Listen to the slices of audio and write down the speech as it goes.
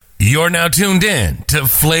You're now tuned in to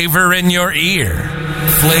Flavor in Your Ear.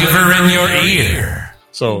 Flavor in Your Ear.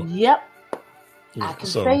 So, yep. I can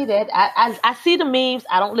say that. I see the memes.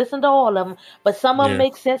 I don't listen to all of them, but some of them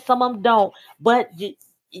make sense, some of them don't. But you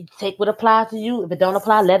take what applies to you. If it don't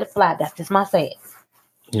apply, let it fly. That's just my saying.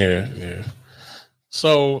 Yeah.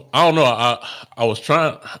 So I don't know. I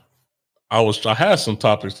had some main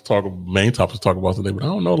topics to talk about today, but I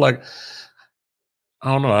don't know.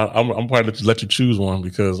 I'm probably to let you choose one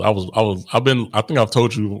because I think I've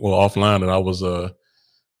told you offline that I was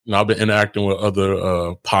I've been interacting with other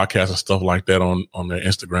podcasts and stuff like that on their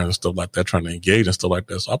Instagram and stuff like that, trying to engage and stuff like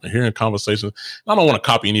that. So I've been hearing conversations. I don't want to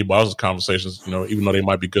copy anybody else's conversations, even though they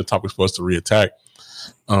might be good topics for us to reattack.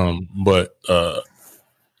 But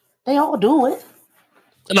they all do it.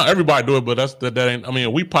 No, everybody do it, but that ain't. I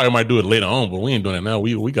mean, we probably might do it later on, but we ain't doing it now.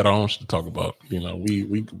 We got our own shit to talk about.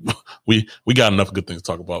 We got enough good things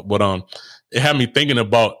to talk about. But it had me thinking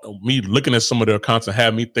about me looking at some of their content.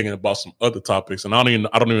 Had me thinking about some other topics, and I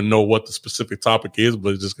don't even know what the specific topic is,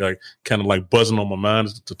 but it's just kind of like buzzing on my mind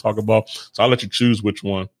to talk about. So I'll let you choose which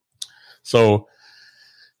one. So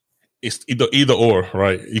it's either or,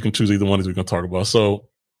 right? You can choose either one as we can talk about. So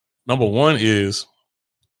number one is,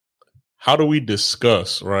 how do we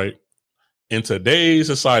discuss, right, in today's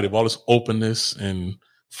society of all this openness and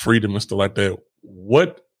freedom and stuff like that,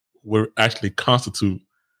 what would actually constitute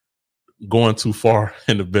going too far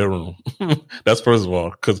in the bedroom? That's first of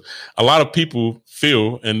all, because a lot of people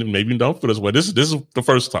feel, and maybe don't feel this way. This is the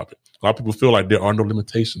first topic. A lot of people feel like there are no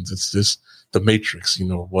limitations. It's just the Matrix,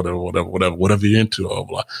 whatever you're into, blah,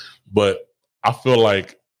 blah. But I feel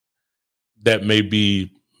like that may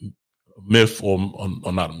be myth or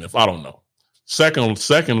not a myth. I don't know.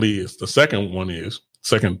 Secondly, the second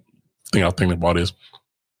thing I'm thinking about is,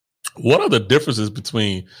 what are the differences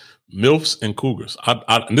between MILFs and cougars?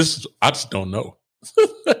 I just don't know.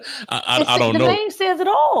 I don't know. The name says it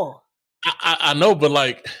all. I know, but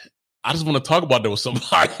I just want to talk about that with somebody.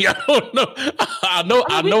 I don't know.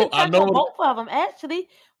 I know both of them actually,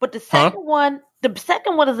 but the second one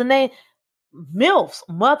is the name MILFs,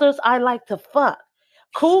 mothers I like to fuck.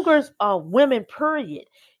 Cougars are women, period.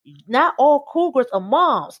 Not all cougars are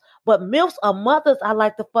moms, but MILFs are mothers I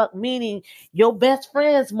like to fuck, meaning your best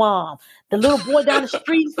friend's mom, the little boy down the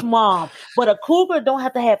street's mom. But a cougar don't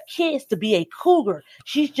have to have kids to be a cougar.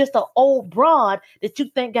 She's just an old broad that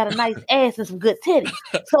you think got a nice ass and some good titties.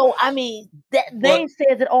 So, I mean, that name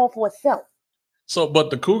says it all for itself. So, but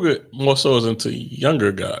the cougar more so is into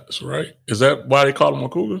younger guys, right? Is that why they call them a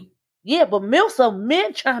cougar? Yeah, but MILFs are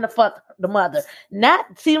men trying to fuck the mother.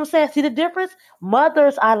 Not, see what I'm saying? See the difference?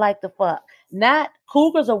 Mothers I like to fuck. Not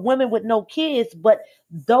cougars are women with no kids, but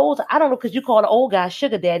those, I don't know, because you call the old guy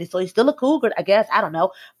sugar daddy, so he's still a cougar, I guess. I don't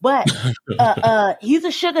know. But he's a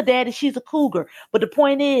sugar daddy, she's a cougar. But the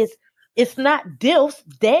point is, it's not DILFs,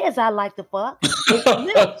 dads I like to fuck. It's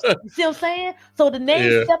MILFs. You see what I'm saying? So the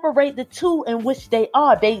names separate the two in which they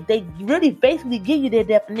are. They really basically give you their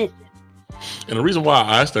definition. And the reason why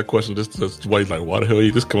I asked that question, just why the hell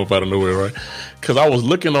you just come up out of nowhere, right? Because I was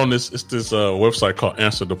looking on this website called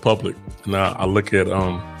Answer the Public. Now I look at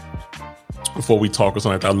before we talk or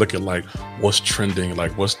something like that, I look at what's trending,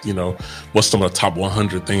 what's some of the top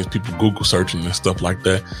 100 things people Google searching and stuff like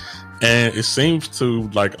that. And it seems to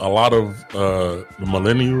a lot of the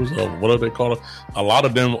millennials, or what do they call it? A lot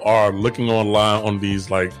of them are looking online on these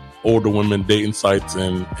older women dating sites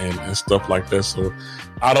and stuff like that. So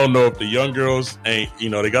I don't know if the young girls ain't,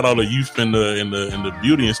 they got all the youth in the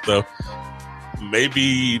beauty and stuff.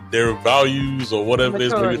 Maybe their values or whatever it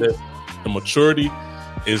is, maybe that the maturity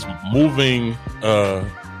is moving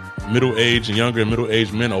middle-aged and younger and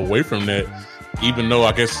middle-aged men away from that. Even though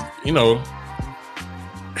I guess,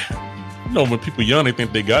 when people young, they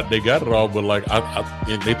think they got it all, but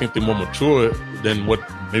they think they're more mature than what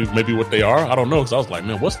maybe what they are. I don't know, because I was like,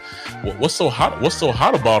 man, what's so hot? What's so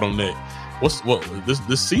hot about them that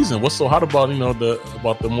this season? What's so hot about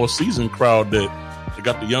the more seasoned crowd that they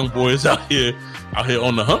got the young boys out here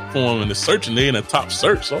on the hunt for them and the searching? They in the top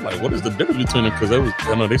search. So I'm like, what is the difference between them? Because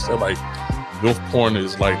they said MILF porn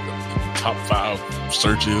is the top 5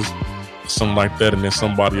 searches, something like that, and then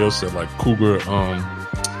somebody else said cougar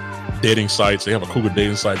dating sites. They have a cougar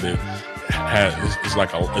dating site that it has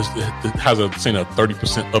a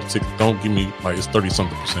 30% uptick. Don't give me it's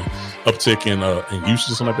 30-something% uptick in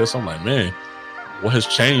usage or something like that. So I'm like, man, what has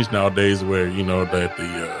changed nowadays where that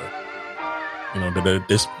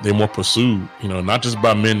that they're more pursued, not just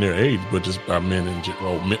by men their age, but just by men in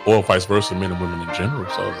general, or vice versa, men and women in general.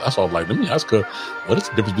 So that's all. Let me ask her, what is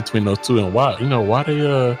the difference between those two, and why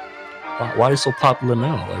they so popular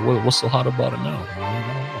now? What's so hot about it now?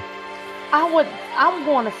 I'm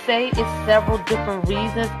going to say it's several different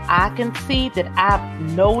reasons I can see that I've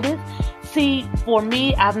noticed. See, for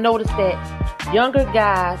me, I've noticed that younger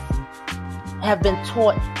guys have been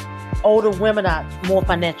taught older women are more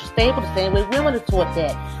financially stable, the same way women are taught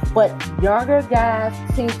that. But younger guys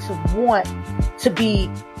seem to want to be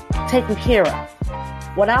taken care of.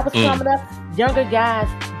 When I was coming up, younger guys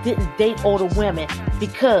didn't date older women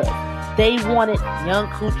because they wanted young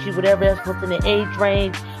coochie, whatever else was in the age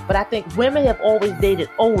range. But I think women have always dated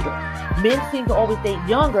older. Men seem to always date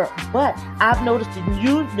younger. But I've noticed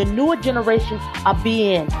the newer generation are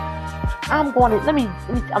being, I'm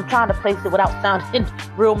trying to place it without sounding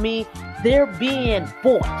real mean. They're being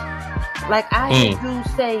bought. Like I hear you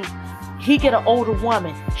say, he get an older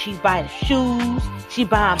woman. She's buying shoes. She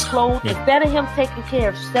buying clothes. Instead of him taking care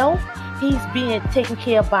of self, he's being taken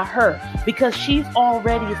care of by her because she's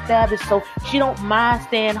already established. So she don't mind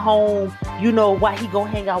staying home, while he go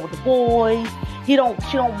hang out with the boys. She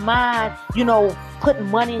don't mind,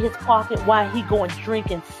 putting money in his pocket while he go and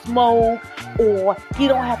drink and smoke, or he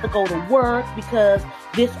don't have to go to work because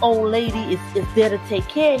this old lady is there to take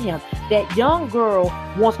care of him. That young girl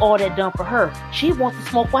wants all that done for her. She wants to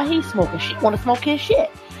smoke while he's smoking. She wants to smoke his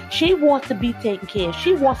shit. She wants to be taken care of.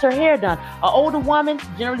 She wants her hair done. An older woman,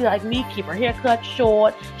 generally like me, keep her hair cut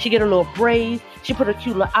short. She get a little braids. She put a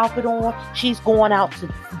cute little outfit on. She's going out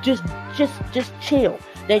to just chill.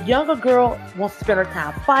 That younger girl wants to spend her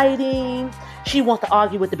time fighting. She wants to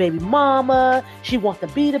argue with the baby mama. She wants to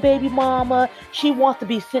be the baby mama. She wants to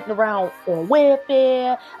be sitting around on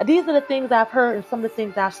welfare. These are the things I've heard and some of the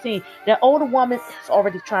things I've seen. That older woman has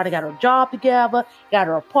already tried to get her job together, got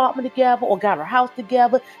her apartment together, or got her house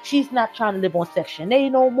together. She's not trying to live on Section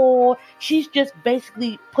 8 no more. She's just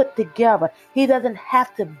basically put together. He doesn't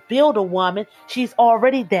have to build a woman. She's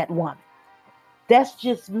already that woman. That's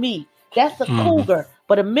just me. That's a cougar.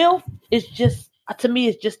 But a MILF is just, to me,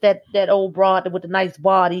 it's just that old broad with the nice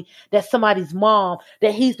body, that's somebody's mom,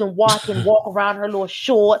 that he's been walk around her little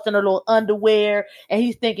shorts and her little underwear, and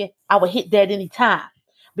he's thinking, I would hit that any time.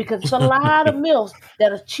 Because it's a lot of MILFs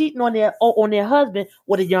that are cheating on their husband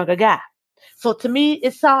with a younger guy. So to me,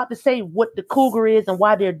 it's hard to say what the cougar is and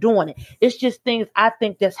why they're doing it. It's just things I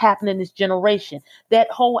think that's happening in this generation.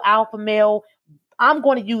 That whole alpha male, I'm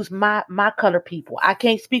going to use my color people. I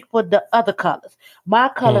can't speak for the other colors. My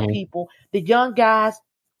color people, the young guys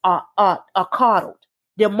are coddled.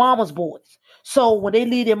 They're mama's boys. So when they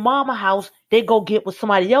leave their mama house, they go get with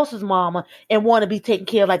somebody else's mama and want to be taken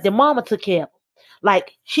care of like their mama took care of them.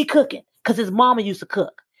 Like she cooking because his mama used to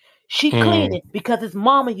cook. She cleaning because his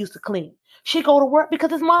mama used to clean. She go to work because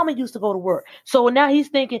his mama used to go to work. So now he's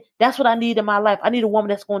thinking, that's what I need in my life. I need a woman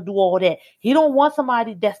that's going to do all that. He don't want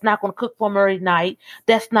somebody that's not going to cook for him every night,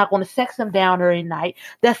 that's not going to sex him down every night,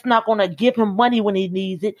 that's not going to give him money when he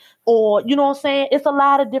needs it. Or, you know what I'm saying? It's a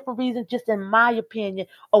lot of different reasons, just in my opinion,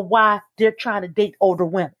 of why they're trying to date older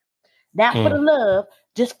women. Not for the love,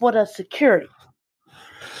 just for the security.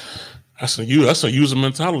 That's a user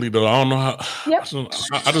mentality, though. I don't know how. Yep.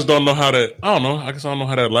 I just don't know how that. I don't know. I guess I don't know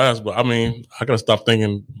how that lasts. But I mean, I gotta stop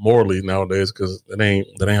thinking morally nowadays because that ain't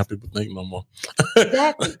how people think no more.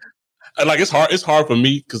 Exactly. Like it's hard. It's hard for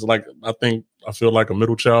me because I feel like a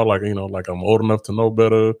middle child. Like like I'm old enough to know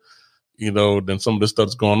better. Than some of this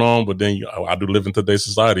stuff's going on. But then I do live in today's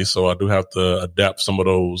society, so I do have to adapt some of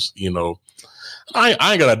those. I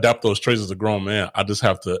ain't gotta adapt those traits as a grown man. I just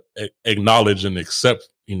have to acknowledge and accept.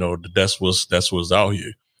 That's what's out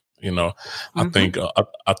here. I think a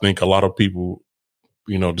lot of people,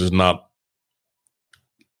 people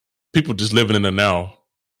just living in the now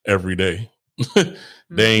every day.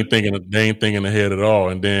 They ain't thinking ahead at all.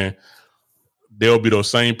 And then there'll be those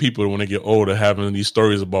same people when they get older having these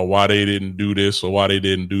stories about why they didn't do this or why they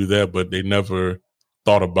didn't do that, but they never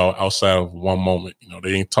thought about outside of one moment.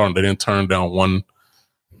 They didn't turn down one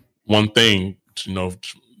thing,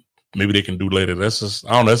 maybe they can do later. That's just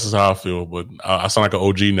how I feel. But I sound like an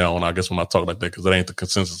OG now, and I guess when I talk like that, because that ain't the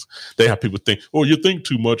consensus. They have people think, "Oh, you think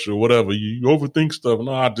too much or whatever. You overthink stuff."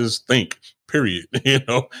 No, I just think. Period. It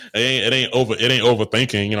ain't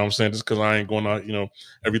overthinking. You know what I'm saying? Just because I ain't going out.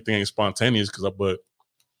 Everything ain't spontaneous. But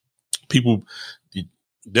people,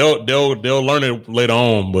 they'll learn it later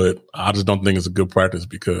on. But I just don't think it's a good practice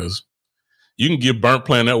because. You can get burnt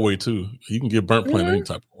playing that way too. You can get burnt playing any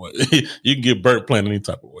type of way. You can get burnt playing any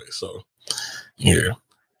type of way. So, yeah.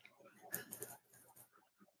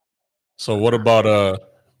 So what about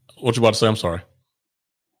what you about to say? I'm sorry.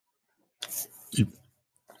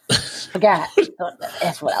 Forgot.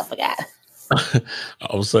 That's what I forgot.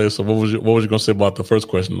 I was saying. So what was you gonna say about the first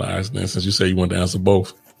question I asked? Then, since you said you wanted to answer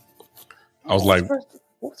both, I was like,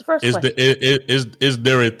 What was the first question? Is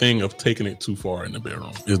there a thing of taking it too far in the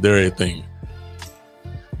bedroom? Is there a thing?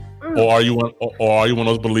 Or are you one of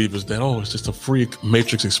those believers that it's just a free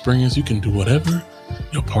Matrix experience? You can do whatever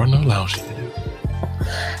your partner allows you to do.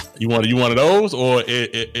 You one of those, or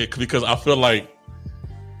it because I feel like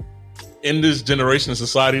in this generation of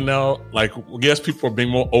society now, like yes, people are being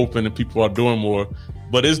more open and people are doing more,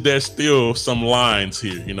 but is there still some lines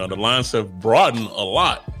here? You know, the lines have broadened a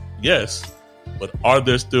lot, yes, but are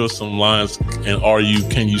there still some lines, and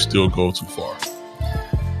can you still go too far?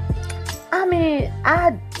 I mean,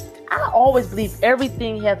 I always believe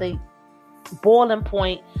everything has a boiling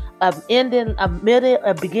point, a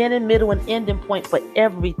beginning, middle, and ending point for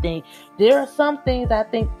everything. There are some things I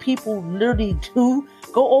think people literally do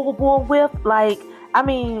go overboard with. I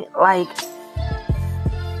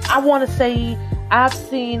want to say I've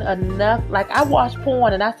seen enough. Like, I watch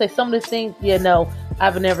porn and I say some of the things, I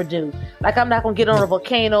would never do. Like, I'm not gonna get on a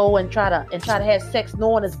volcano and try to have sex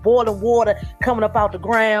knowing it's boiling water coming up out the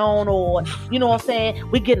ground, or you know what I'm saying?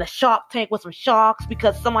 We get in a shark tank with some sharks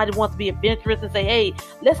because somebody wants to be adventurous and say, hey,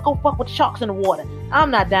 let's go fuck with sharks in the water. I'm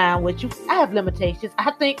not down with you. I have limitations. I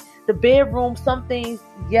think the bedroom, some things,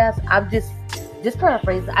 yes, I'm just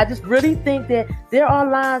paraphrasing. I just really think that there are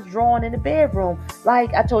lines drawn in the bedroom.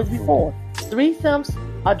 Like I told you before, threesomes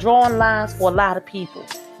are drawing lines for a lot of people.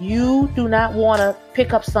 You do not want to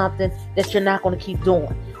pick up something that you're not going to keep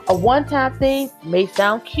doing. A one-time thing may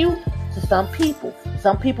sound cute to some people.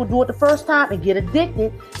 Some people do it the first time and get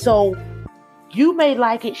addicted. So you may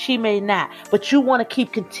like it, she may not. But you want to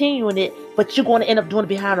keep continuing it, but you're going to end up doing it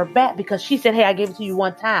behind her back because she said, hey, I gave it to you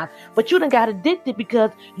one time. But you done got addicted because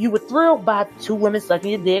you were thrilled by two women sucking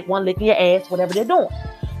your dick, one licking your ass, whatever they're doing.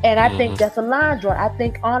 And I think that's a line drawn. I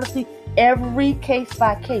think, honestly, every case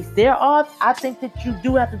by case, I think that you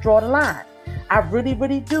do have to draw the line. I really,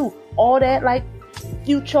 really do. All that, like,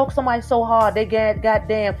 you choke somebody so hard, they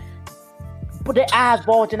goddamn, put their eyes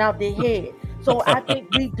bulging out their head. So I think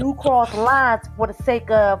we do cross lines for the sake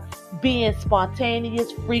of being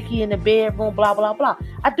spontaneous, freaky in the bedroom, blah, blah, blah.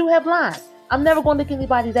 I do have lines. I'm never going to lick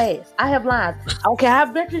anybody's ass. I have lines. I don't care how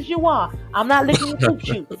adventurous you are. I'm not licking your poop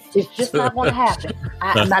shoot. It's just not going to happen.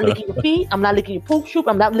 I'm not licking your feet. I'm not licking your poop shoot.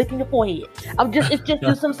 I'm not licking your forehead. It's just, you know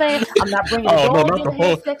what I'm saying? I'm not bringing a dog in to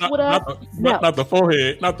have sex with us. Not the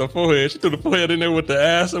forehead. Not the forehead. She threw the forehead in there with the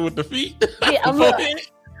ass and with the feet. Yeah,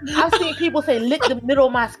 I've seen people say, lick the middle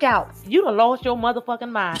of my scalp. You done lost your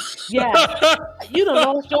motherfucking mind. Yeah. You done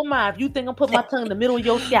lost your mind. If you think I'm putting my tongue in the middle of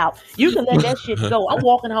your scalp, you can let that shit go. I'm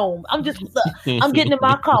walking home. I'm getting in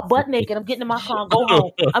my car butt naked. I'm getting in my car and go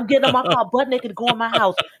home. I'm getting in my car butt naked to go in my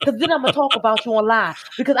house. Because then I'm going to talk about you online.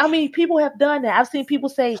 Because, I mean, people have done that. I've seen people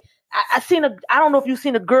say, I don't know if you've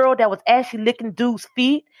seen a girl that was actually licking dude's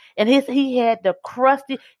feet. And he had I'm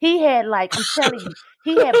telling you,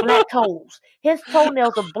 he had black toes. His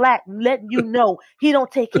toenails are black, letting you know he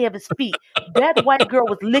don't take care of his feet. That white girl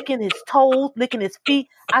was licking his toes, licking his feet.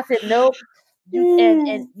 I said, no.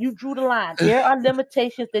 And you drew the line. There are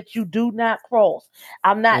limitations that you do not cross.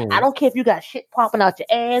 I don't care if you got shit popping out your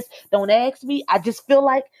ass. Don't ask me. I just feel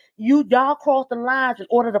like y'all cross the lines in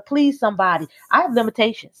order to please somebody. I have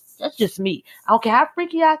limitations. That's just me. I don't care how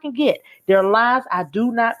freaky I can get. There are lines I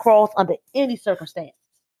do not cross under any circumstance.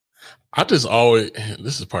 This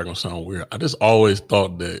is probably gonna sound weird. I just always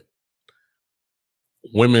thought that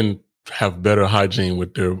women have better hygiene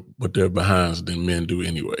with their behinds than men do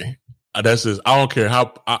anyway. That's just, I don't care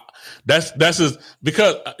how. That's just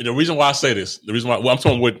because the reason why I say this. The reason why I'm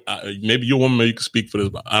talking with maybe you're a woman, maybe you can speak for this,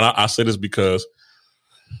 but I say this because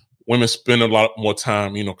women spend a lot more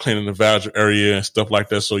time, cleaning the vaginal area and stuff like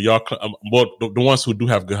that. So y'all, the ones who do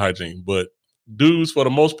have good hygiene, but dudes for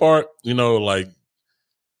the most part,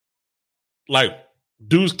 like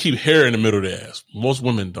dudes keep hair in the middle of their ass. Most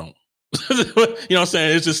women don't. You know what I'm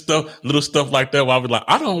saying? It's just little stuff like that where I was like,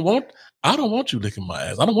 I don't want you licking my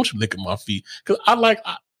ass. I don't want you licking my feet. Cause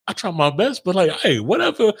I try my best, but like, hey,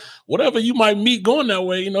 whatever you might meet going that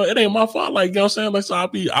way, it ain't my fault. Like, you know what I'm saying? Like, so I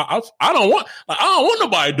don't want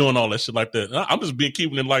nobody doing all that shit like that. I'm just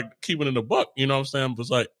keeping it in the buck. You know what I'm saying? But it's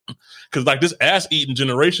like, cause like this ass eating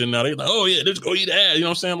generation now, they like, oh yeah, let's go eat ass. You know what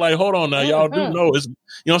I'm saying? Like, hold on now. Y'all do know it's, you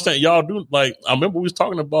know what I'm saying? Y'all do, like, I remember we was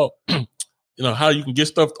talking about, how you can get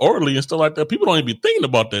stuff orally and stuff like that. People don't even be thinking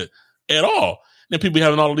about that at all. Then people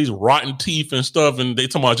having all of these rotten teeth and stuff, and they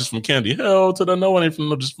talking about just from candy. Hell to the no, it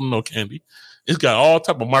ain't just from no candy. it's got all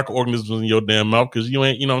type of microorganisms in your damn mouth because you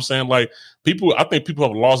ain't, you know what I'm saying? Like I think people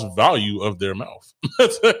have lost value of their mouth.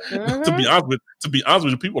 To be honest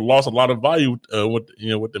with you, people lost a lot of value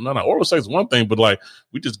with their mouth. Oral sex is one thing, but like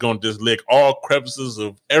we just gonna just lick all crevices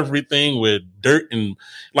of everything with dirt and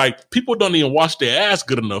like people don't even wash their ass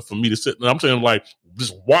good enough for me to sit. And I'm saying like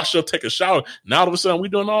just wash up, take a shower. Now all of a sudden we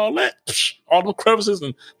doing all that, all the crevices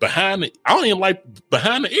and behind the. I don't even like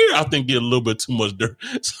behind the ear. I think get a little bit too much dirt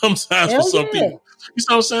sometimes for some people. You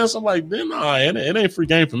know what I'm saying? So I'm like, then nah, it ain't free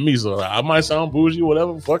game for me. So I might sound bougie,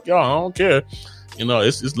 whatever. Fuck y'all, I don't care. You know,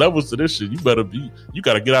 it's levels to this shit. You got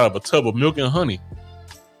to get out of a tub of milk and honey.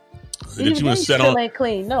 That you still ain't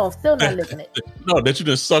clean. No, I'm still not licking it. No, that you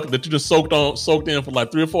just soaked in for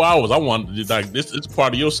like 3 or 4 hours. I want like this. It's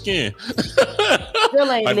part of your skin.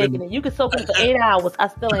 Still ain't licking it. You can soak it for 8 hours. I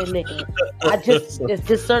still ain't licking it. It's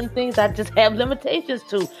just certain things I just have limitations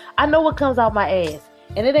to. I know what comes out my ass,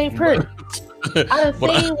 and it ain't pretty. I done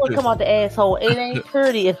seen what come out the asshole. It ain't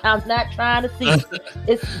pretty, and I'm not trying to see.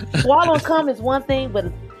 It's swallowing cum is one thing,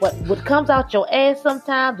 but what comes out your ass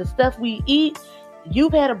sometimes, the stuff we eat.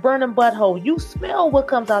 You've had a burning butthole. You smell what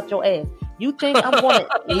comes out your ass. You think I'm going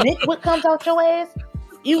to lick what comes out your ass?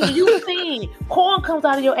 You seen corn comes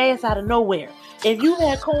out of your ass out of nowhere. If you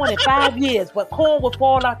had corn in 5 years, but corn will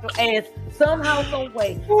fall out your ass somehow, some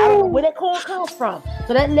way. I don't know where that corn comes from.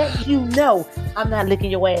 So that lets you know I'm not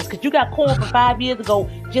licking your ass because you got corn from 5 years ago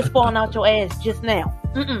just falling out your ass just now.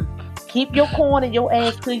 Keep your corn and your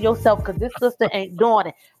ass to yourself because this sister ain't doing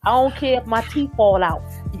it. I don't care if my teeth fall out.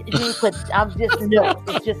 It's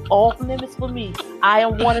just off limits for me. I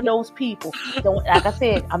am one of those people. Like I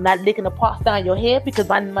said, I'm not licking the parts down your head because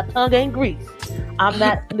my tongue ain't greased. I'm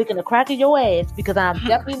not licking the crack of your ass because I'm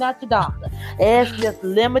definitely not the doctor. It's just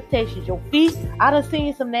limitations. Your feet, I done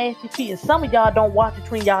seen some nasty feet, and some of y'all don't wash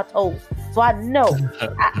between y'all toes. So I know.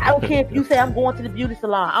 I don't care if you say I'm going to the beauty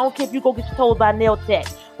salon. I don't care if you go get your toes by nail tech.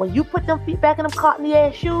 When you put them feet back in them cottony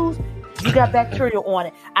ass shoes, you got bacteria on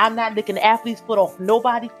it. I'm not licking the athlete's foot off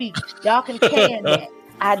nobody's feet. Y'all can can that.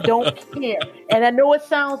 I don't care. And I know it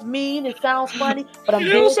sounds mean, it sounds funny, but I'm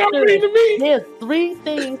being serious. There's 3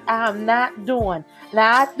 things I'm not doing.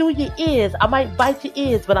 Now, I do your ears. I might bite your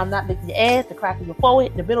ears, but I'm not licking your ass, the crack of your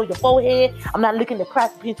forehead, the middle of your forehead. I'm not licking the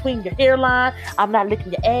crack between your hairline. I'm not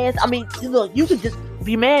licking your ass. I mean, look, you can just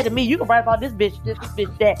be mad at me. You can write about this bitch, this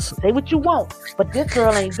bitch, that. Say what you want. But this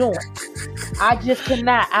girl ain't doing. I just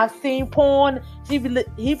cannot. I've seen porn. He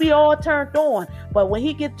be all turned on. But when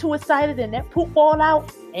he get too excited and that poop fall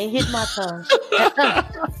out, ain't hit my tongue.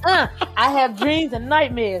 I have dreams and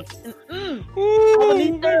nightmares. I'm gonna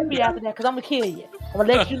need therapy after that because I'm gonna kill you. I'm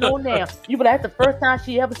gonna let you know now. You be like, that's the first time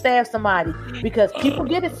she ever stabbed somebody because people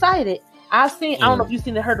get excited. I don't know if you've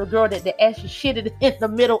heard of a girl that actually shitted in the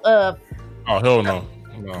middle of. Oh, hell no.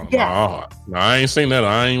 No, I ain't seen that.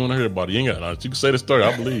 I ain't want to hear about it. You ain't got that. You can say the story.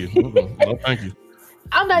 I believe. No, thank you.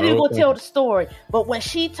 I'm not even going to tell the story. But when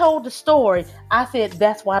she told the story, I said,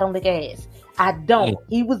 that's why I don't lick ass. I don't.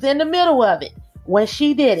 He was in the middle of it. When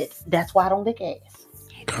she did it, that's why I don't lick ass.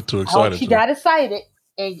 Got too excited. She got excited.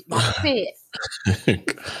 And like I said,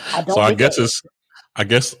 I don't. So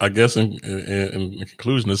I guess in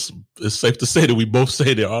conclusion, it's safe to say that we both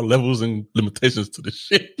say there are levels and limitations to the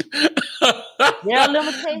shit. There are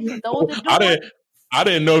limitations. I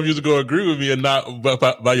didn't know if you was going to agree with me or not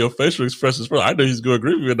by your facial expressions. I know he's going to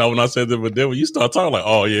agree with me or not when I said that, but then when you start talking like,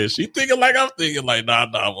 oh yeah, she thinking like I'm thinking, like nah,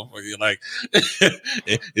 like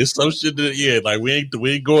it's some shit that like we ain't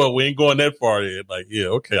going that far yet. Like yeah,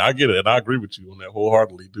 okay, I get it, and I agree with you on that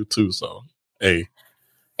wholeheartedly. Do too. So hey,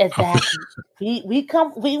 exactly.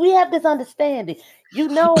 we have this understanding. You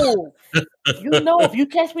know, if you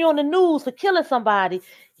catch me on the news for killing somebody,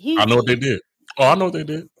 I know what they did. Oh, I know what they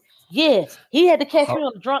did. Yeah, he had to catch me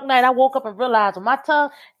on a drunk night. I woke up and realized on my tongue,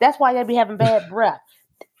 that's why I be having bad breath.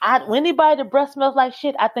 When anybody that breath smells like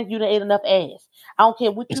shit, I think you done ate enough ass. I don't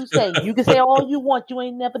care what you say. You can say all you want. You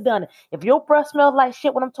ain't never done it. If your breath smells like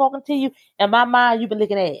shit when I'm talking to you, in my mind, you've been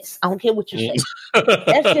licking ass. I don't care what you say.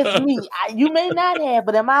 That's just me. You may not have,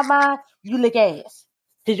 but in my mind, you lick ass.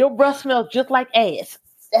 Because your breath smells just like ass.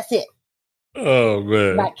 That's it. Oh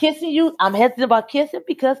man! Not kissing you. I'm hesitant about kissing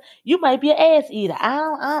because you might be an ass eater.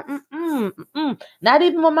 Not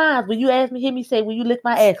even my mind. When you hear me say, "Will you lick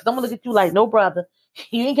my ass?" Because I'm gonna look at you like, "No, brother,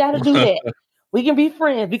 you ain't got to do that. We can be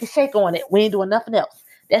friends. We can shake on it. We ain't doing nothing else.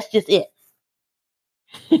 That's just it."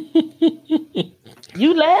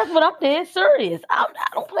 You laugh, but I'm dead serious. I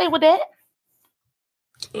don't play with that.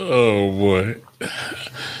 Oh boy!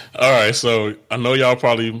 All right, so I know y'all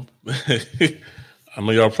probably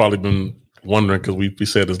been wondering because we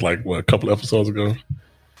said this like a couple episodes ago.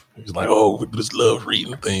 He's like, oh, we do this love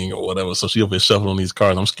reading thing or whatever. So she over here shuffling these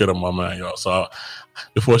cards. I'm scared of my mind, y'all. So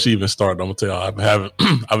before she even started, I'm gonna tell y'all I've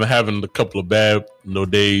been having a couple of bad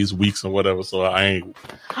days, weeks, or whatever. So I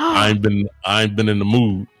ain't been in the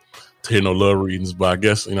mood to hear no love readings. But I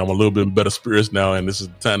guess I'm a little bit in better spirits now, and this is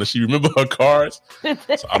the time that she remember her cards.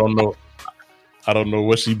 So I don't know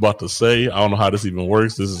what she about to say. I don't know how this even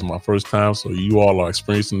works. This is my first time, so you all are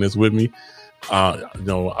experiencing this with me. I'm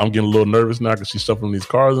getting a little nervous now because she's shuffling these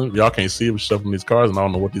cards. Y'all can't see it, but she's shuffling these cards, and I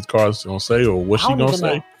don't know what these cards are gonna say or what she's gonna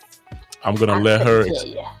say. I'm gonna let her.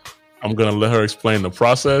 I'm gonna let her explain the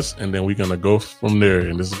process, and then we're gonna go from there.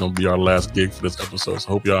 And this is gonna be our last gig for this episode. So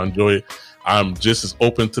hope y'all enjoy it. I'm just as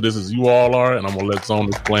open to this as you all are, and I'm gonna let Zone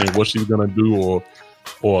explain what she's gonna do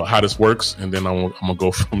or how this works, and then I'm gonna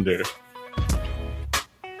go from there.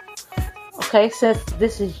 Okay, since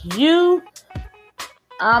this is you,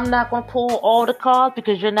 I'm not going to pull all the cards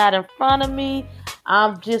because you're not in front of me.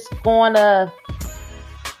 I'm just going to,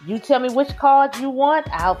 you tell me which cards you want.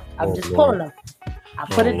 I'm just pulling them. I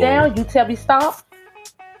put it down. You tell me stop.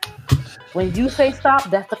 When you say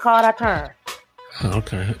stop, that's the card I turn.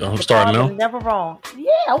 Okay. I'm starting now? Never wrong.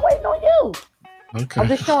 Yeah, I'm waiting on you. Okay. I'm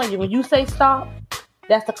just showing you. When you say stop,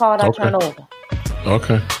 that's the card I turn over.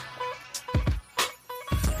 Okay.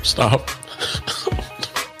 Stop.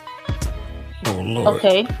 Oh, Lord.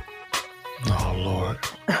 Okay. Oh, Lord.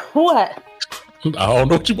 What? I don't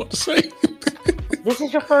know what you about to say. This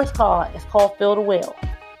is your first card. It's called Fill the Well.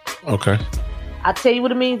 Okay. I'll tell you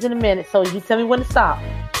what it means in a minute, so you tell me when to stop.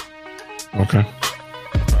 Okay.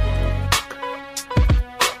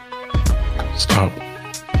 Stop.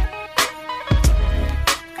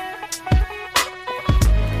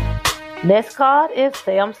 Next card is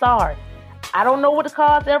Say I'm Sorry. I don't know what the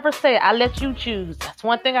cards ever say. I let you choose. That's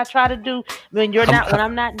one thing I try to do when when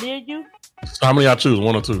I'm not near you. So how many I choose?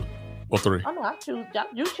 1 or 2 or 3? Oh no, I choose.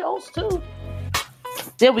 You chose 2.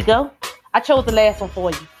 There we go. I chose the last one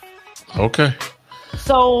for you. Okay.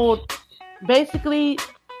 So basically,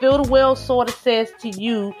 Fill the Well sort of says to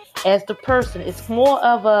you as the person, it's more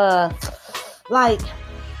of a like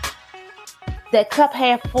that cup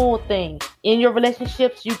half full thing. In your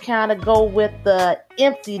relationships, you kind of go with the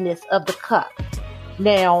emptiness of the cup.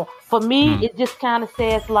 Now, for me, it just kind of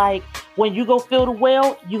says like when you go fill the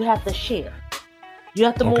well, you have to share. You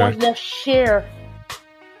have to more or less share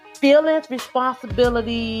feelings,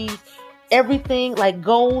 responsibilities, everything, like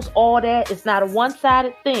goals, all that. It's not a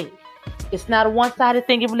one-sided thing. It's not a one-sided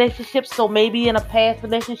thing in relationships. So maybe in a past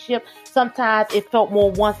relationship, sometimes it felt more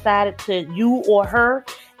one-sided to you or her.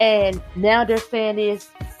 And now they're saying is,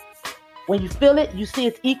 when you feel it, you see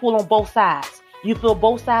it's equal on both sides. You feel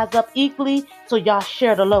both sides up equally, so y'all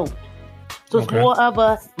share the load. So it's more of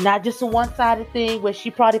a, not just a one-sided thing where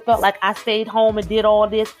she probably felt like I stayed home and did all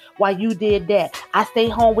this while you did that. I stayed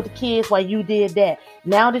home with the kids while you did that.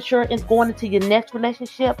 Now that you're going into your next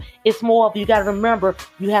relationship, it's more of, you got to remember,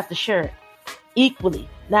 you have to share it equally.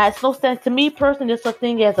 Now, it's no sense to me personally, there's a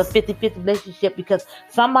thing as a 50-50 relationship because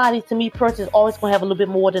somebody, to me personally, is always going to have a little bit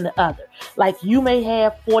more than the other. Like you may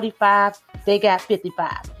have 45, they got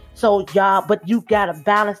 55. So y'all, but you got to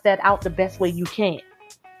balance that out the best way you can.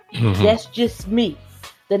 Mm-hmm. That's just me.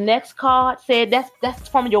 The next card said that's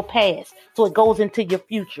from your past. So it goes into your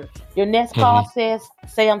future. Your next card says,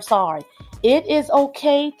 say I'm sorry. It is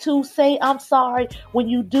okay to say I'm sorry when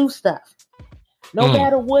you do stuff. No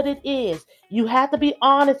matter what it is, you have to be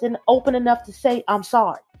honest and open enough to say, I'm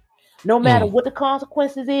sorry. No matter what the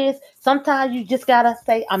consequences is, sometimes you just got to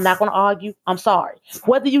say, I'm not going to argue. I'm sorry.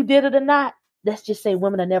 Whether you did it or not, let's just say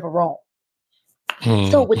women are never wrong.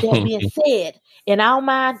 So with that being said, in our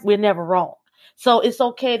mind, we're never wrong. So it's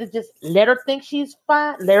okay to just let her think she's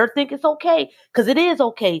fine. Let her think it's okay. Because it is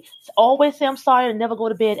okay. Always say I'm sorry and never go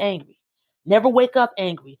to bed angry. Never wake up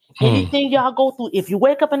angry. Anything y'all go through, if you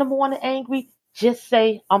wake up in the morning angry, just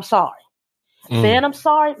say, I'm sorry. Saying I'm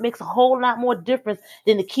sorry makes a whole lot more difference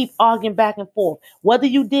than to keep arguing back and forth. Whether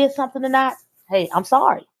you did something or not, hey, I'm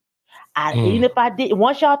sorry. Even if I did,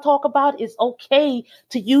 once y'all talk about it, it's okay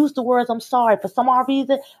to use the words I'm sorry. For some odd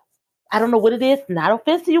reason, I don't know what it is, not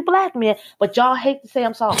offense to you black men, but y'all hate to say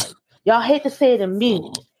I'm sorry. Y'all hate to say it and mean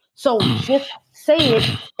it. So just say it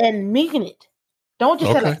and mean it. Don't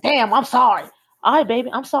just say like, damn, I'm sorry. All right, baby,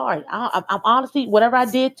 I'm sorry. I'm honestly, whatever I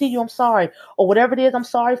did to you, I'm sorry. Or whatever it is I'm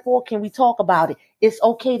sorry for, can we talk about it? It's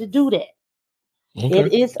okay to do that.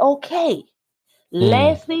 It is okay.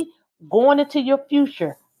 Lastly, going into your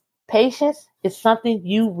future, patience is something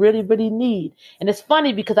you really, really need. And it's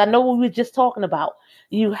funny because I know what we were just talking about.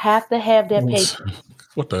 You have to have that patience.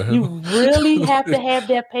 What the hell? You really have to have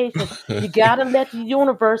that patience. You got to let the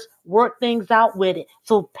universe work things out with it.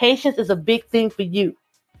 So patience is a big thing for you.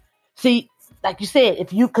 See, like you said,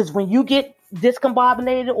 because when you get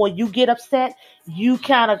discombobulated or you get upset, you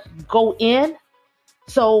kind of go in.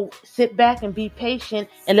 So sit back and be patient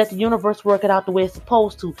and let the universe work it out the way it's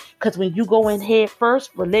supposed to. Because when you go in head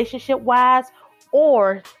first, relationship-wise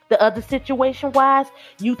or the other situation-wise,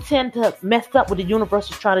 you tend to mess up what the universe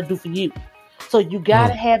is trying to do for you. So you got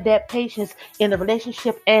to have that patience in the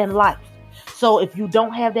relationship and life. So if you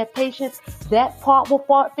don't have that patience, that part will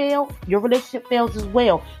fail. Your relationship fails as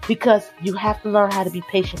well because you have to learn how to be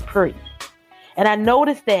patient, period. And I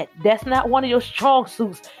noticed that that's not one of your strong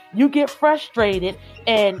suits. You get frustrated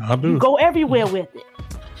and you go everywhere with it.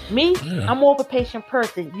 Me, I'm more of a patient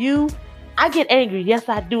person. I get angry. Yes,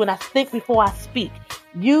 I do. And I think before I speak.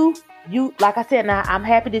 You, like I said, now I'm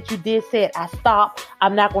happy that you did say it. I stopped.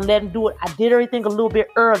 I'm not going to let him do it. I did everything a little bit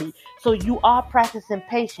early. So you are practicing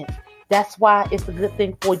patience. That's why it's a good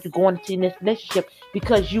thing for you going into your next relationship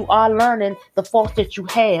because you are learning the faults that you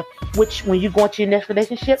have, which when you go into your next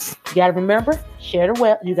relationship, you got to remember, share the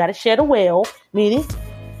well. You got to share the well, meaning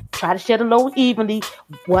try to share the load evenly,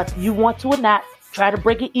 what you want to or not. Try to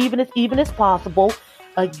break it even as possible.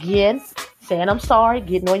 Again, saying I'm sorry,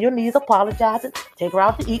 getting on your knees, apologizing, take her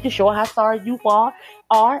out to eat to show her how sorry you are.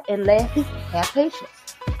 And lastly, have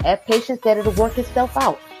patience. Have patience that it'll work itself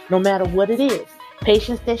out, no matter what it is.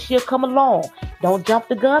 Patience that she'll come along. Don't jump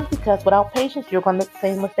the gun because without patience, you're going to make the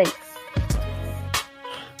same mistakes.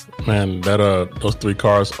 Man, those 3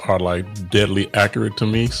 cards are like deadly accurate to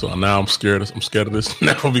me. So now I'm scared of this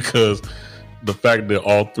now because the fact that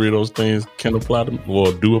all 3 of those things can apply to me,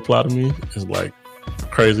 or do apply to me, is like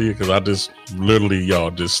crazy because I just literally,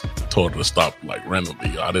 y'all just told her to stop like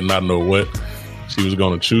randomly. I did not know what she was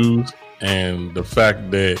going to choose. And the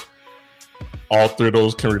fact that all 3 of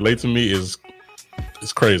those can relate to me is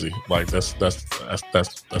crazy. Like that's I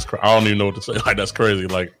don't even know what to say. Like that's crazy.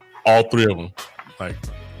 Like all 3 of them, like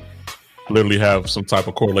literally have some type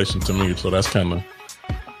of correlation to me. So that's kind of,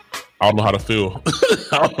 I don't know how to feel.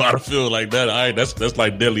 I don't know how to feel like that. That's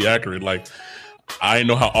like deadly accurate. Like I didn't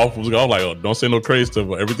know how awful it was going. Like, oh, don't say no crazy stuff.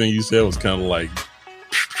 But everything you said was kind of like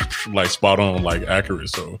spot on, like accurate.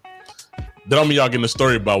 So that don't mean y'all getting a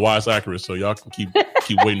story about why it's accurate. So y'all can keep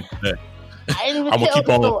waiting for that. I didn't even tell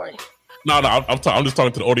the story. No, I'm just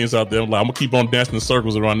talking to the audience out there. I'm gonna keep on dancing in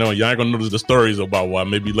circles around now. Y'all ain't gonna notice the stories about why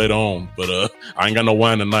maybe later on. But I ain't got no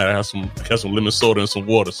wine tonight. I have some lemon soda and some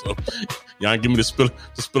water. So y'all ain't give me to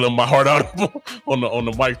spilling my heart out on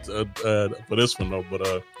the mic for this one though.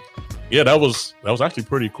 But yeah, that was actually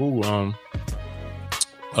pretty cool.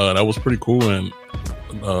 That was pretty cool and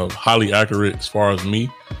highly accurate as far as me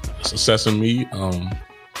assessing me. And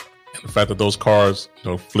the fact that those cards,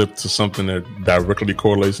 flip to something that directly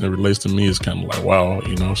correlates and relates to me is kind of like, wow,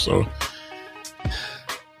 so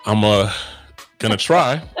I'm gonna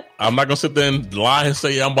try. I'm not gonna sit there and lie and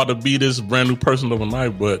say I'm about to be this brand new person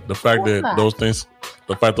overnight, but the fact that those things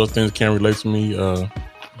can relate to me,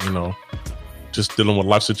 just dealing with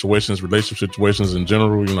life situations, relationship situations in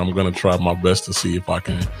general, I'm going to try my best to see if I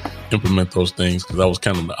can implement those things. Because I was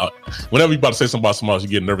kind of, whenever you about to say something about somebody else, you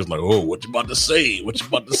get nervous, like, oh, what you about to say? What you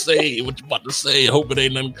about to say? What you about to say? I hope it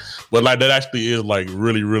ain't nothing. But like that actually is like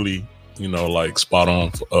really, really, like spot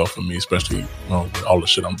on for me, especially with all the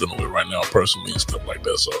shit I'm dealing with right now personally and stuff like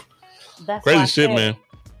that. So that's crazy shit, man.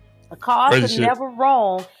 The cause is never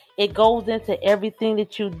wrong. It goes into everything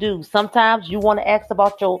that you do. Sometimes you want to ask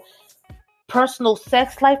about your personal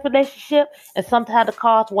sex life relationship, and sometimes the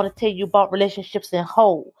cards want to tell you about relationships in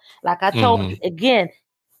whole. Like I told you again,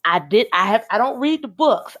 I don't read the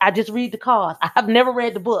books. I just read the cards. I have never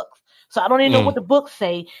read the books. So I don't even know what the books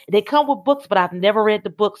say. They come with books, but I've never read the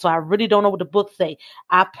book, so I really don't know what the books say.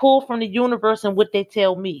 I pull from the universe and what they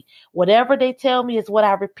tell me. Whatever they tell me is what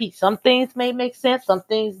I repeat. Some things may make sense, some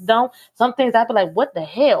things don't. Some things I be like, what the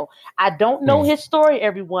hell? I don't know his story,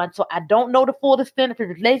 everyone, so I don't know the full extent of his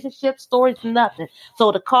relationship stories, nothing.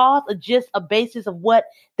 So the cards are just a basis of what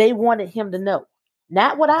they wanted him to know.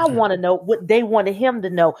 Not what I want to know, what they wanted him to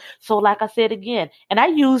know. So like I said again, and I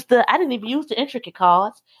didn't even use the intricate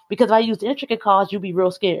cards, because if I use the intricate cards, you'd be real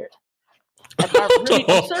scared. Like,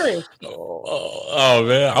 I'm serious. Oh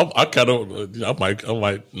man, I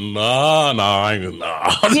might, nah, I ain't,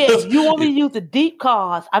 nah. Yeah, if you want me to use the deep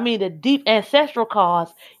cards, the deep ancestral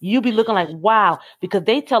cards, you be looking like, wow, because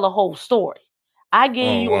they tell a whole story. I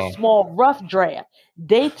gave you a small rough draft.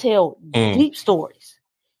 They tell deep stories.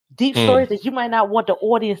 Deep stories that you might not want the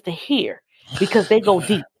audience to hear because they go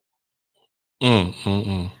deep.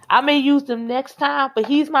 I may use them next time, but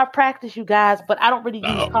he's my practice, you guys. But I don't really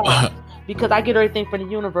use cards because I get everything from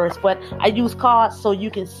the universe. But I use cards so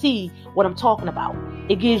you can see what I'm talking about.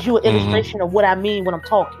 It gives you an illustration of what I mean when I'm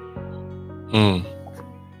talking.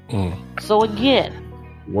 So again,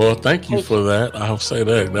 well, thank you for that. I'll say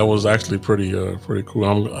that was actually pretty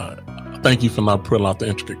cool. Thank you for not putting out the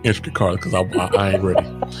intricate cards because I ain't ready.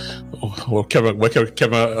 Well, Kevin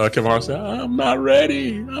Hart said, "I'm not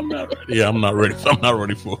ready. I'm not ready. Yeah, I'm not ready. I'm not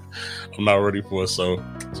ready for it." So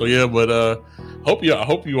yeah. But I hope you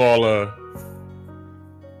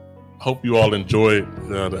all enjoyed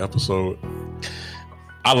the episode.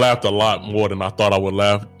 I laughed a lot more than I thought I would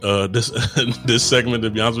laugh this segment,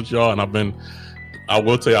 to be honest with y'all. And I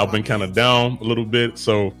will tell you, I've been kind of down a little bit.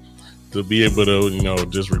 So to be able to,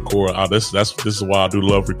 just record, this is why I do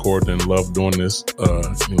love recording and love doing this.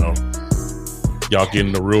 Y'all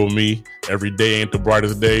getting the real me. Every day ain't the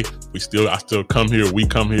brightest day. I still come here. We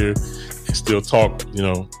come here and still talk,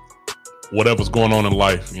 whatever's going on in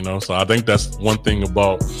life, So I think that's one thing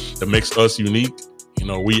that makes us unique.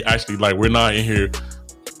 We actually we're not in here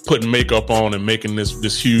putting makeup on and making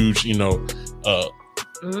this huge,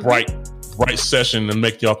 bright session and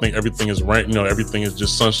make y'all think everything is right. Everything is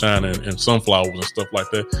just sunshine and sunflowers and stuff like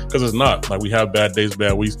that. Because it's not. We have bad days,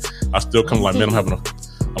 bad weeks. I still come man, I'm having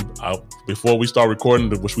before we start recording,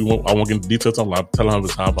 which I won't get into details on, I'm telling her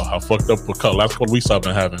how fucked up last couple of weeks I've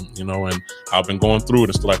been having, and I've been going through it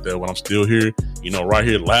and stuff like that. When I'm still here, right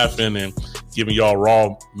here laughing and giving y'all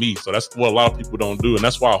raw me. So that's what a lot of people don't do. And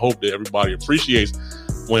that's why I hope that everybody appreciates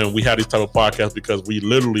when we have these type of podcasts, because we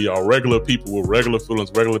literally are regular people with regular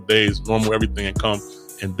feelings, regular days, normal everything, and come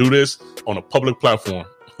and do this on a public platform.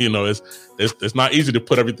 It's not easy to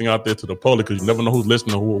put everything out there to the public because you never know who's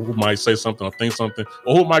listening, or who might say something or think something,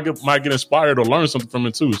 or who might get inspired or learn something from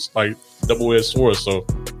it too. It's like double-edged sword. So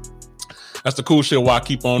that's the cool shit why I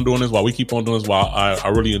keep on doing this, why we keep on doing this, why I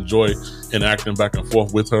really enjoy interacting back and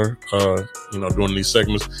forth with her, during these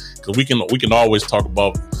segments, because we can always talk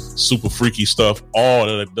about super freaky stuff.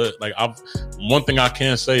 One thing I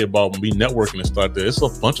can say about me networking and stuff there, it's a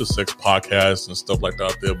bunch of sex podcasts and stuff like that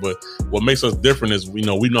out there. But what makes us different is we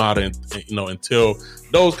know how to entail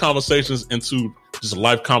those conversations into just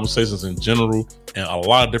life conversations in general, and a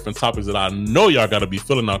lot of different topics that I know y'all got to be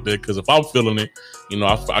feeling out there. Because if I'm feeling it,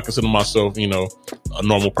 I consider myself, a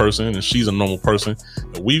normal person, and she's a normal person.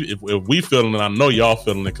 If we feeling it, I know y'all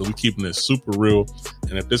feeling it, because we keeping it super real.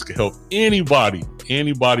 And if this could help anybody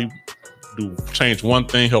do change one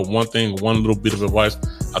thing, help one thing, one little bit of advice,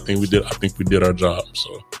 I think we did our job.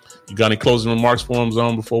 So, you got any closing remarks for him,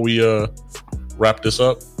 Zone, before we wrap this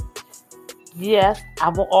up? Yes, I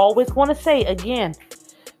will always want to say again,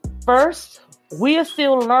 first, we are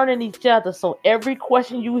still learning each other. So every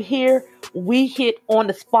question you hear, we hit on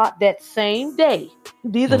the spot that same day.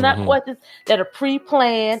 These are not questions that are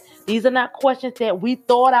pre-planned. These are not questions that we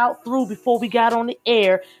thought out through before we got on the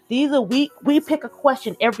air. These are we pick a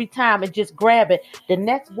question every time and just grab it. The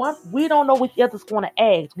next one, we don't know which other's going to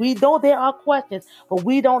ask. We know there are questions, but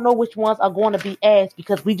we don't know which ones are going to be asked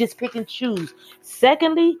because we just pick and choose.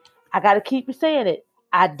 Secondly, I got to keep saying it.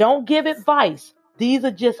 I don't give advice. These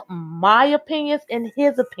are just my opinions and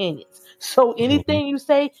his opinions. So anything you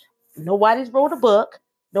say, nobody's wrote a book.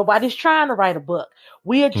 Nobody's trying to write a book.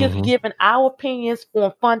 We are just giving our opinions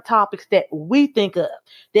on fun topics that we think of,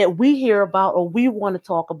 that we hear about or we want to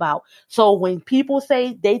talk about. So when people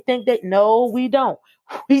say they think that, no, we don't.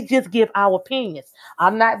 We just give our opinions.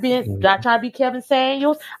 I'm not trying to be Kevin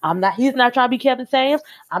Samuels. He's not trying to be Kevin Samuels.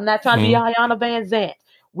 I'm not trying to be Ayanna Van Zant.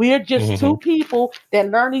 We're just two people that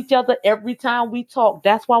learn each other every time we talk.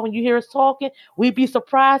 That's why when you hear us talking, we be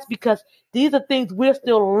surprised because these are things we're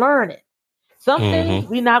still learning. Some things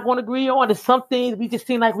we're not going to agree on, and some things we just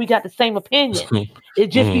seem like we got the same opinion. It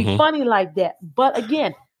just be funny like that. But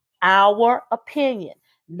again, our opinion.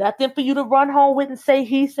 Nothing for you to run home with and say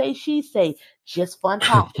he say, she say. Just fun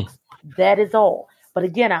topics. That is all. But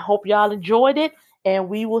again, I hope y'all enjoyed it, and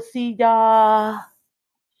we will see y'all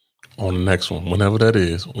on the next one, whenever that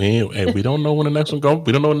is. We don't know when the next one going.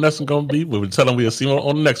 We don't know when the next one going to be. But we tell them we'll see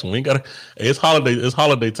on the next one. We ain't got to. It's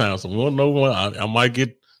holiday time, so we don't know when. I might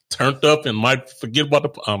get turned up and might forget about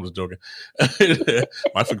the. I'm just joking.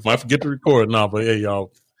 might forget to record now, but hey,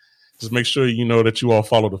 y'all, just make sure you know that you all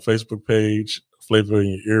follow the Facebook page, Flavor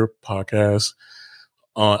in Your Ear Podcast.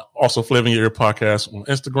 Also, Flavor in Your Ear Podcast on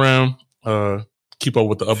Instagram. Keep up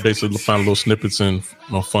with the updates so you'll find little snippets and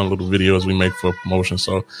fun little videos we make for promotion.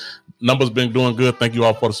 So, numbers been doing good. Thank you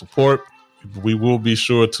all for the support. We will be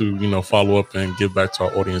sure to follow up and give back to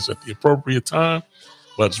our audience at the appropriate time.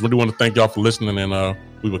 But I just really want to thank y'all for listening, and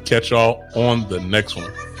we will catch y'all on the next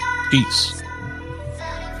one. Peace.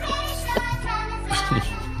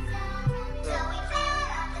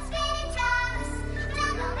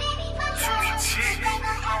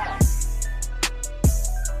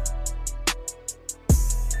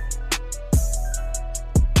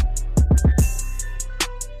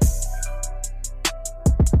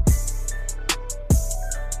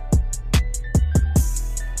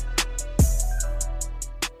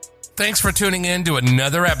 Thanks for tuning in to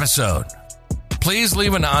another episode. Please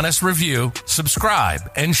leave an honest review, subscribe,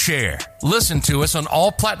 and share. Listen to us on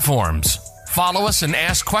all platforms. Follow us and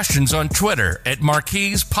ask questions on Twitter at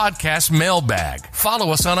Marquise Podcast Mailbag. Follow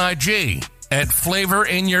us on IG at Flavor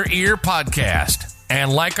in Your Ear Podcast.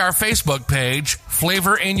 And like our Facebook page,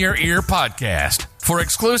 Flavor in Your Ear Podcast. For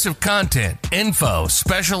exclusive content, info,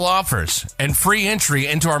 special offers, and free entry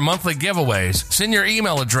into our monthly giveaways, send your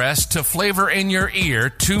email address to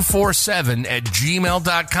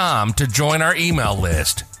flavorinyourear247@gmail.com to join our email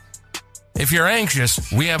list. If you're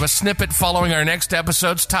anxious, we have a snippet following our next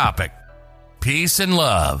episode's topic. Peace and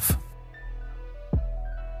love.